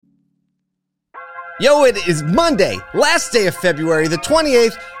Yo, it is Monday, last day of February, the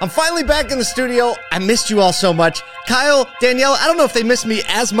 28th. I'm finally back in the studio. I missed you all so much. Kyle, Danielle, I don't know if they missed me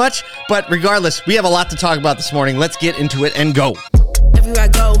as much, but regardless, we have a lot to talk about this morning. Let's get into it and go. Everywhere I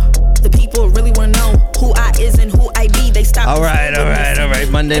go, the people really want to know who I is and who I be. They stop. All right.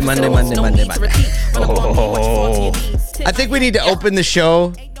 Monday. Oh. I think we need to open the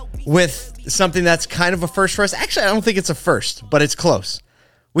show with something that's kind of a first for us. Actually, I don't think it's a first, but it's close.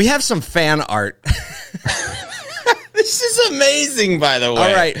 We have some fan art. This is amazing, by the way.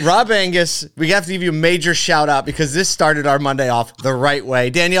 All right, Rob Angus, we have to give you a major shout out because this started our Monday off the right way.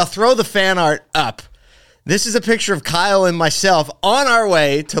 Danielle, throw the fan art up. This is a picture of Kyle and myself on our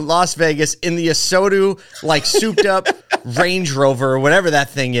way to Las Vegas in the Asodu, like souped up Range Rover or whatever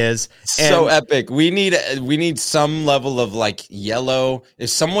that thing is. So epic. We need some level of like yellow. If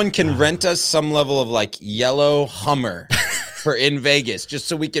someone can rent us some level of like yellow Hummer for in Vegas, just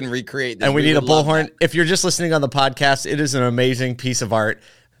so we can recreate this. And we need a bullhorn. If you're just listening on the podcast, it is an amazing piece of art.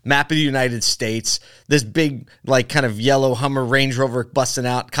 Map of the United States, this big, like, kind of yellow Hummer Range Rover busting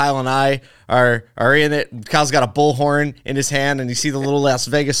out. Kyle and I are in it. Kyle's got a bullhorn in his hand, and you see the little Las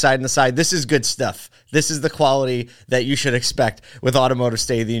Vegas side on the side. This is good stuff. This is the quality that you should expect with Automotive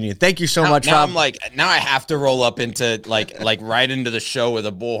State of the Union. Thank you so much, now Rob. I'm like, now I have to roll up into like right into the show with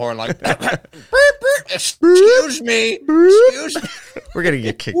a bullhorn, like, excuse me. We're going to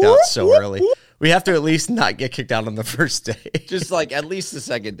get kicked out so early. We have to at least not get kicked out on the first day. Just like at least the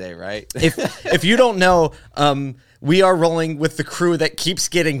second day, right? If you don't know, we are rolling with the crew that keeps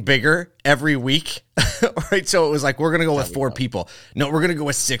getting bigger every week. Right? So it was like, we're going to go with 4 people. No, we're going to go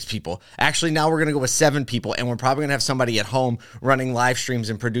with 6 people. Actually, now we're going to go with 7 people, and we're probably going to have somebody at home running live streams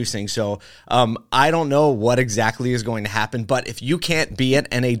and producing. So I don't know what exactly is going to happen, but if you can't be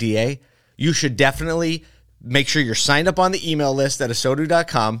at NADA, you should definitely make sure you're signed up on the email list at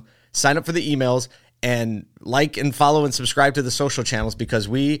asodu.com. Sign up for the emails and like and follow and subscribe to the social channels because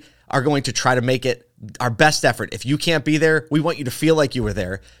we are going to try to make it our best effort. If you can't be there, we want you to feel like you were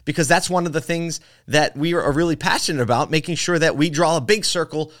there because that's one of the things that we are really passionate about, making sure that we draw a big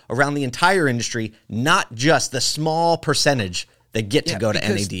circle around the entire industry, not just the small percentage that get to go to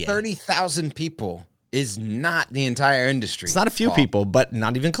NADA. 30,000 people is not the entire industry. It's not a few people, but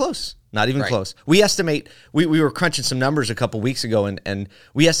not even close. Not even close. We estimate, we were crunching some numbers a couple weeks ago, and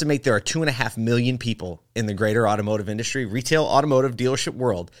we estimate there are 2.5 million people in the greater automotive industry, retail automotive dealership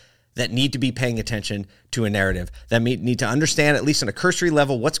world, that need to be paying attention to a narrative, that need to understand, at least on a cursory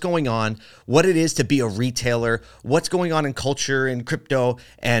level, what's going on, what it is to be a retailer, what's going on in culture and crypto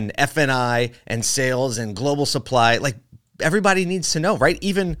and F&I and sales and global supply. Like, everybody needs to know, right?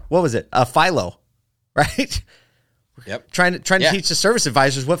 Even, what was it? Philo, right? Yep. Trying to teach the service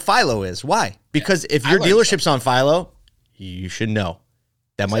advisors what Philo is. Why? Because if your dealership's on Philo, you should know.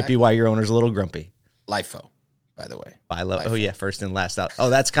 That might be why your owner's a little grumpy. LIFO, by the way. Philo. Oh, yeah. First and last out. Oh,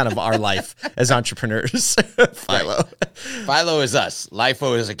 that's kind of our life as entrepreneurs. Philo. Right. Philo is us.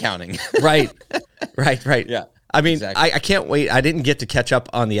 LIFO is accounting. Right. Yeah. I mean, exactly. I can't wait. I didn't get to catch up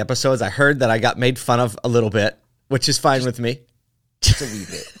on the episodes. I heard that I got made fun of a little bit, which is fine with me. Just a wee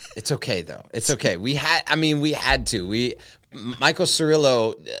bit. It's okay though. It's okay. We had to. Michael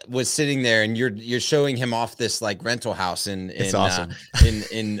Cirillo was sitting there, and you're showing him off this like rental house in awesome.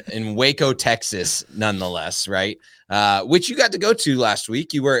 in Waco, Texas, nonetheless, right? Which you got to go to last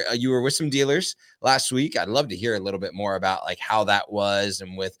week. You were with some dealers last week. I'd love to hear a little bit more about like how that was,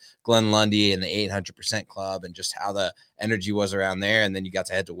 and with Glenn Lundy and the 800% Club, and just how the energy was around there. And then you got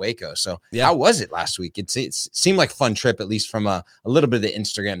to head to Waco. So how was it last week? It seemed like a fun trip, at least from a little bit of the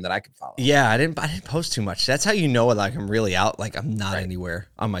Instagram that I could follow. Yeah, I didn't post too much. That's how you know, like, I'm really out. Like, I'm not anywhere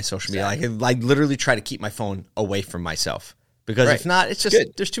on my social media. Like, I literally try to keep my phone away from myself. Because if not, it's just,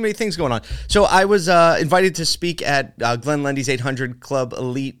 there's too many things going on. So I was invited to speak at Glenn Lundy's 800 Club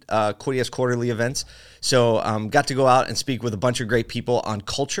Elite Cordias Quarterly events. So got to go out and speak with a bunch of great people on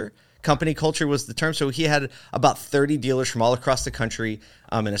culture. Company culture was the term. So he had about 30 dealers from all across the country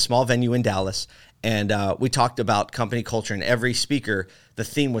in a small venue in Dallas. And we talked about company culture, and every speaker, the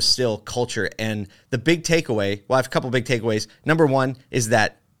theme was still culture. And the big takeaway, well, I have a couple big takeaways. Number one is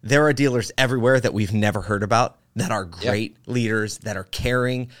that there are dealers everywhere that we've never heard about that are great leaders, that are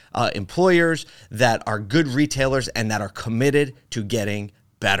caring employers, that are good retailers, and that are committed to getting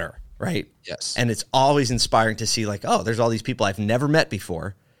better, right? Yes. And it's always inspiring to see, like, oh, there's all these people I've never met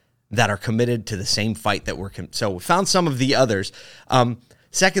before that are committed to the same fight that we're so we found some of the others.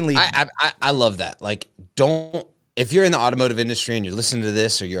 Secondly, I love that. Like, don't if you're in the automotive industry and you're listening to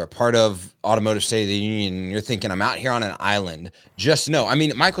this, or you're a part of Automotive State of the Union, and you're thinking, I'm out here on an island, just know, I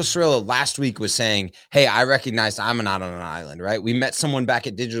mean, Michael Cirillo last week was saying, hey, I recognize I'm not on an island, right? We met someone back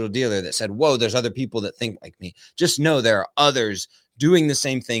at Digital Dealer that said, whoa, there's other people that think like me. Just know there are others doing the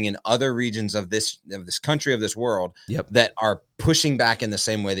same thing in other regions of this country, of this world, that are pushing back in the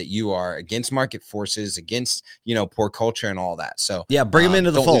same way that you are against market forces, against, poor culture and all that. So bring them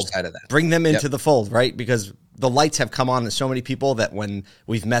into the fold. Bring them into the fold, right? Because the lights have come on to so many people that when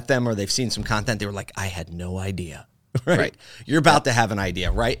we've met them or they've seen some content, they were like, I had no idea, right? You're about to have an idea,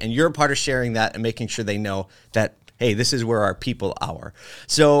 right? And you're a part of sharing that and making sure they know that, hey, this is where our people are.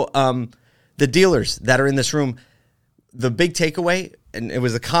 So the dealers that are in this room, the big takeaway, and it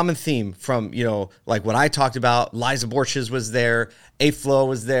was a common theme from, like what I talked about, Liza Borches was there, A-Flow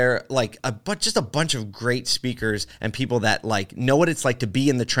was there, just a bunch of great speakers and people that know what it's like to be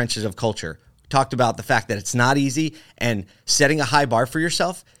in the trenches of culture. Talked about the fact that it's not easy, and setting a high bar for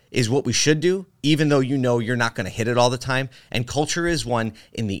yourself is what we should do, even though you're not going to hit it all the time. And culture is one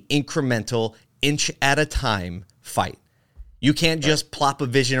in the incremental, inch at a time fight. You can't just plop a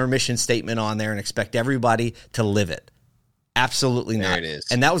vision or mission statement on there and expect everybody to live it. Absolutely not. There it is.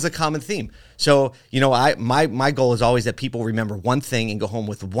 And that was a common theme. So, my goal is always that people remember one thing and go home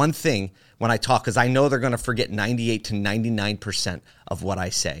with one thing when I talk, because I know they're going to forget 98 to 99% of what I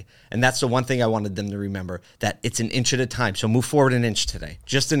say. And that's the one thing I wanted them to remember, that it's an inch at a time. So move forward an inch today,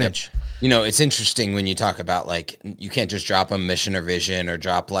 just an inch. It's interesting when you talk about you can't just drop a mission or vision or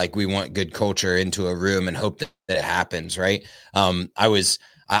drop we want good culture into a room and hope that it happens, right?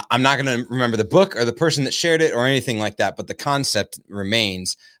 I'm not going to remember the book or the person that shared it or anything like that, but the concept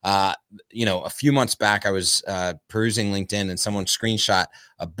remains. A few months back, I was perusing LinkedIn and someone screenshot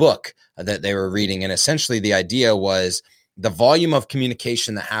a book that they were reading. And essentially the idea was the volume of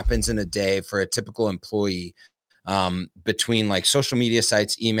communication that happens in a day for a typical employee between social media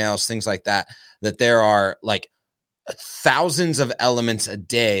sites, emails, things like that, that there are thousands of elements a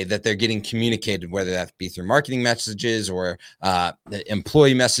day that they're getting communicated, whether that be through marketing messages or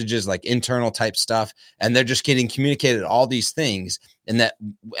employee messages, internal type stuff. And they're just getting communicated all these things.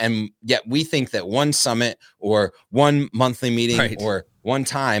 And yet we think that one summit or one monthly meeting or one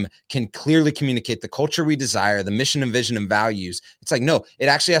time can clearly communicate the culture we desire, the mission and vision and values. It's no, it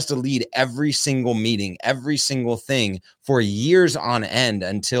actually has to lead every single meeting, every single thing for years on end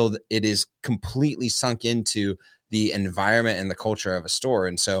until it is completely sunk into the environment and the culture of a store.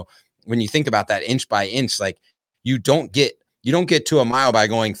 And so when you think about that inch by inch, you don't get to a mile by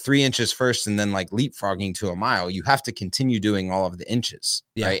going 3 inches first and then leapfrogging to a mile. You have to continue doing all of the inches,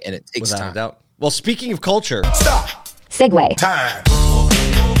 right? And it takes time. Doubt. Well, speaking of culture, stop. Segue time.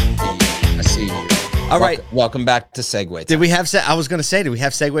 I see you. All right. Welcome back to Segue time. Did we have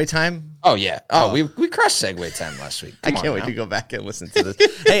Segue time? Oh, yeah. We crushed Segue time last week. I can't wait to go back and listen to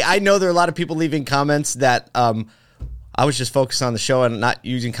this. Hey, I know there are a lot of people leaving comments that I was just focused on the show and not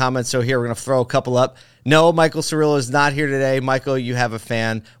using comments. So here, we're going to throw a couple up. No, Michael Cirillo is not here today. Michael, you have a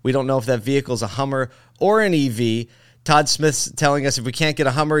fan. We don't know if that vehicle is a Hummer or an EV. Todd Smith's telling us if we can't get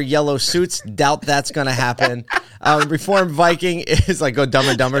a Hummer, yellow suits. Doubt that's going to happen. Reformed Viking is go Dumb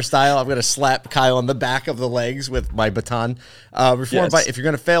and Dumber style. I'm going to slap Kyle on the back of the legs with my baton. Reformed Viking, if you're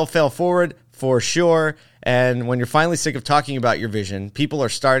going to fail forward for sure. And when you're finally sick of talking about your vision, people are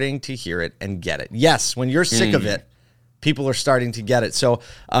starting to hear it and get it. Yes, when you're sick of it, people are starting to get it. So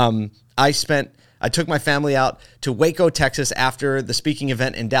I took my family out to Waco, Texas after the speaking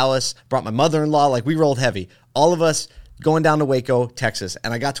event in Dallas, brought my mother-in-law, we rolled heavy. All of us going down to Waco, Texas.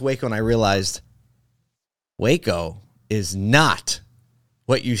 And I got to Waco and I realized Waco is not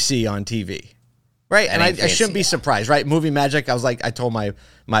what you see on TV. Right? And I shouldn't be surprised, right? Movie magic. I told my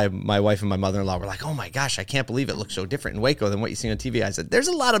wife and my mother-in-law, we're like, oh my gosh, I can't believe it looks so different in Waco than what you see on TV. I said, there's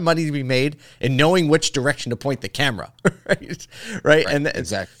a lot of money to be made in knowing which direction to point the camera, right? And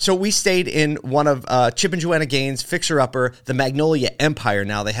exactly. So we stayed in one of Chip and Joanna Gaines' Fixer-Upper, the Magnolia Empire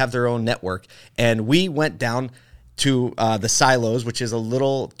now. They have their own network. And we went down to the Silos, which is a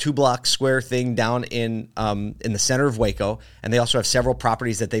little 2-block square thing down in the center of Waco. And they also have several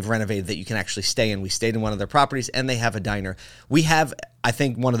properties that they've renovated that you can actually stay in. We stayed in one of their properties, and they have a diner. We have, I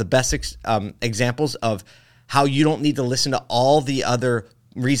think, one of the best examples of how you don't need to listen to all the other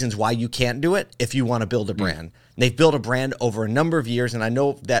reasons why you can't do it if you want to build a brand. They've built a brand over a number of years, and I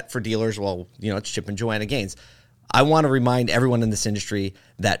know that for dealers, it's Chip and Joanna Gaines. I want to remind everyone in this industry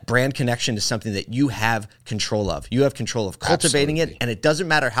that brand connection is something that you have control of. You have control of cultivating it, and it doesn't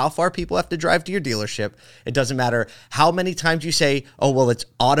matter how far people have to drive to your dealership. It doesn't matter how many times you say, oh, well, it's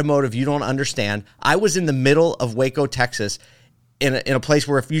automotive, you don't understand. I was in the middle of Waco, Texas, in a place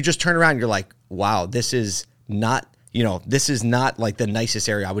where if you just turn around, you're like, wow, this is not, this is not like the nicest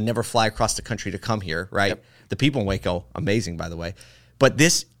area. I would never fly across the country to come here, right? Yep. The people in Waco, amazing, by the way. But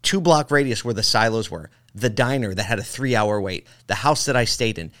this 2-block radius where the silos were, the diner that had a 3-hour wait, the house that I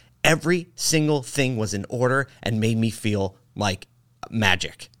stayed in, every single thing was in order and made me feel like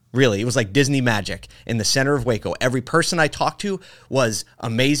magic. Really, it was like Disney magic in the center of Waco. Every person I talked to was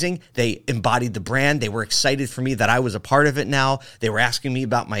amazing. They embodied the brand. They were excited for me that I was a part of it now. They were asking me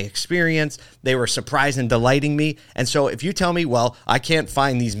about my experience. They were surprised and delighting me. And so if you tell me, well, I can't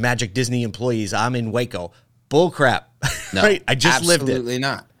find these magic Disney employees, I'm in Waco, bull crap. No, right? I just lived it. Absolutely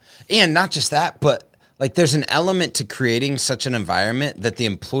not. And not just that, but like there's an element to creating such an environment that the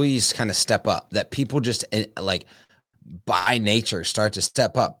employees kind of step up, that people just like by nature start to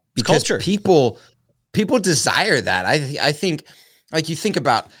step up. Because culture. People desire that. I think, like, you think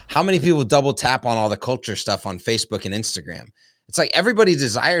about how many people double tap on all the culture stuff on Facebook and Instagram. It's like everybody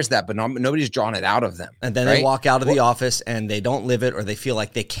desires that, but nobody's drawn it out of them. And then they walk out of the office and they don't live it, or they feel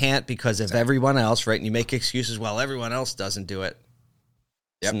like they can't because of everyone else, right? And you make excuses. Well, everyone else doesn't do it.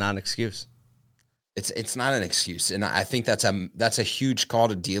 It's not an excuse. It's not an excuse. And I think that's a huge call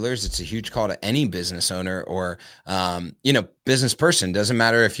to dealers. It's a huge call to any business owner or, business person. Doesn't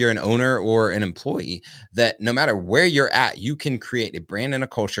matter if you're an owner or an employee, that no matter where you're at, you can create a brand and a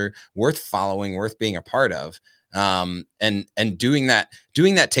culture worth following, worth being a part of. And doing that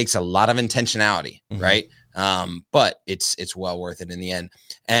takes a lot of intentionality, right? But it's well worth it in the end.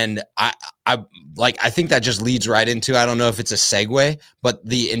 And I think that just leads right into, I don't know if it's a segue, but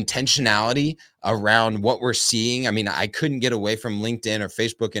the intentionality around what we're seeing. I mean, I couldn't get away from LinkedIn or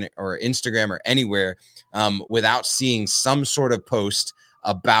Facebook or Instagram or anywhere without seeing some sort of post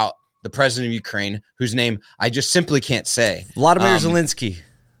about the president of Ukraine, whose name I just simply can't say. Vladimir Zelensky.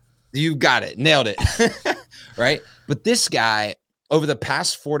 You got it. Nailed it. Right. But this guy over the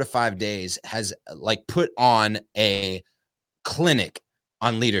past 4 to 5 days has like put on a clinic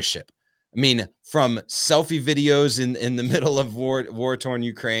on leadership. I mean, from selfie videos in the middle of war-torn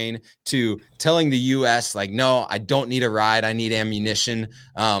Ukraine to telling the U.S. like, no, I don't need a ride. I need ammunition.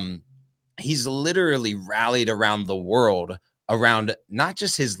 He's literally rallied around the world around not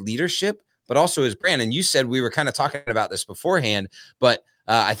just his leadership, but also his brand. And you said, we were kind of talking about this beforehand, but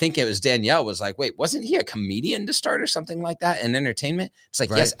I think it was Danielle was like, wait, wasn't he a comedian to start or something like that in entertainment? It's like,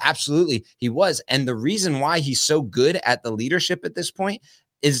 yes, absolutely. He was. And the reason why he's so good at the leadership at this point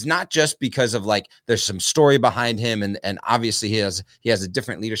is not just because of like, there's some story behind him. And obviously he has a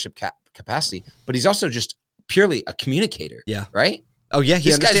different leadership capacity, but he's also just purely a communicator. Yeah. Right. Oh yeah.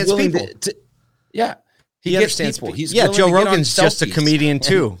 He understands people. He understands people. Joe Rogan's just a comedian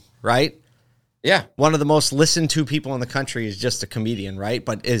too. Right. Yeah. One of the most listened to people in the country is just a comedian, right?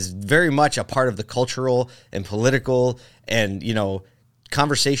 But is very much a part of the cultural and political and,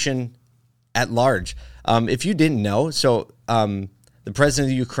 conversation at large. If you didn't know, the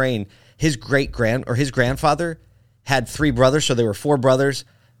president of Ukraine, his grandfather had 3 brothers. So there were 4 brothers.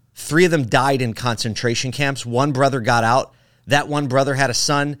 3 of them died in concentration camps. 1 brother got out. That 1 brother had a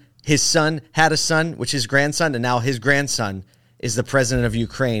son. His son had a son, which is his grandson. And now his grandson is the president of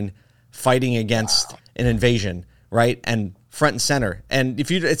Ukraine, fighting against an invasion, right? And front and center. And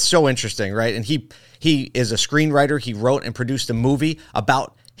it's so interesting, right? And he is a screenwriter. He wrote and produced a movie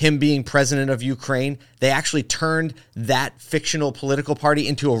about him being president of Ukraine. They actually turned that fictional political party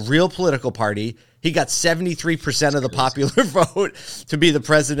into a real political party. He got 73% of the popular vote to be the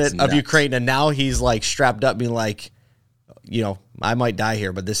president of Ukraine. And now he's like strapped up being like, I might die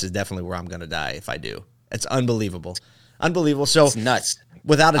here, but this is definitely where I'm going to die if I do. It's unbelievable. Unbelievable. So it's nuts.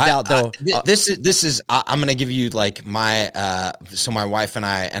 Without a doubt, though, this is. I'm going to give you like my. So my wife and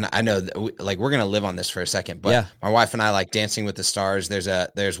I know that we're going to live on this for a second, but my wife and I like Dancing with the Stars.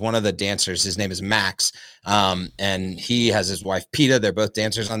 There's one of the dancers. His name is Max, and he has his wife Peta. They're both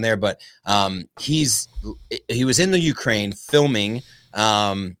dancers on there, but he was in the Ukraine filming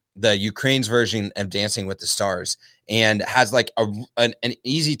the Ukraine's version of Dancing with the Stars. And has like an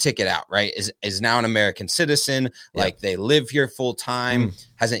easy ticket out, right? Is now an American citizen. Like they live here full time,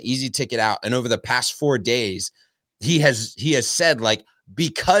 has an easy ticket out. And over the past 4 days, he has said like,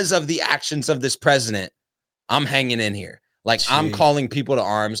 because of the actions of this president, I'm hanging in here. Like I'm calling people to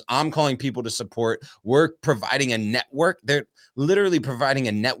arms. I'm calling people to support. We're providing a network. They're literally providing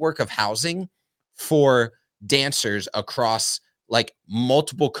a network of housing for dancers across like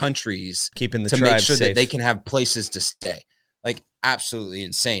multiple countries, keeping the to make sure safe. That they can have places to stay. Like absolutely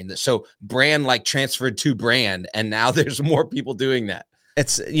insane. So brand like transferred to brand, and now there's more people doing that.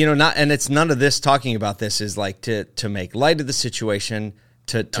 It's it's none of this talking about this is like to make light of the situation,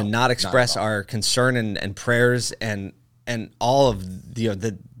 to not express our concern and prayers and and all of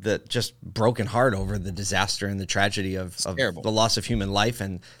the just broken heart over the disaster and the tragedy of the loss of human life,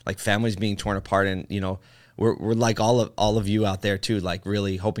 and like families being torn apart. And, you know, we're like all of you out there too, like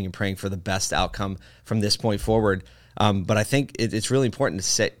really hoping and praying for the best outcome from this point forward. But I think it's really important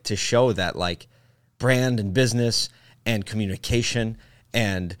to show that like brand and business and communication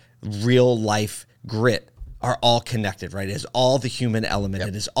and real life grit are all connected, right? It is all the human element.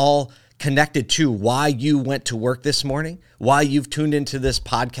 It is all connected to why you went to work this morning, why you've tuned into this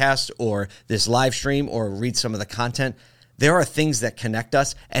podcast or this live stream or read some of the content. There are things that connect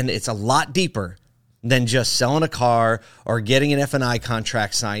us, and it's a lot deeper than just selling a car or getting an F&I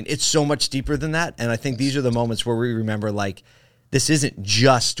contract signed. It's so much deeper than that. And I think these are the moments where we remember, like, this isn't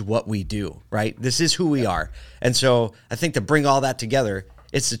just what we do, right? This is who we are. And so I think to bring all that together,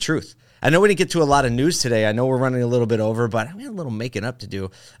 it's the truth. I know we didn't get to a lot of news today. I know we're running a little bit over, but we had a little making up to do.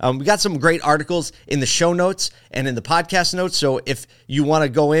 We got some great articles in the show notes and in the podcast notes. So if you want to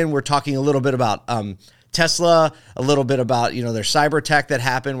go in, we're talking a little bit about Tesla, a little bit about, you know, their cyber attack that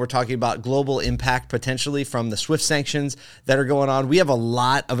happened. We're talking about global impact potentially from the SWIFT sanctions that are going on. We have a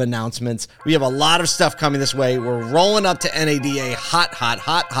lot of announcements. We have a lot of stuff coming this way. We're rolling up to NADA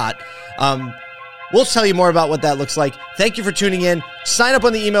hot. We'll tell you more about what that looks like. Thank you for tuning in. Sign up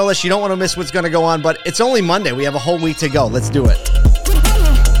on the email list. You don't want to miss what's going to go on, but it's only Monday. We have a whole week to go. Let's do it.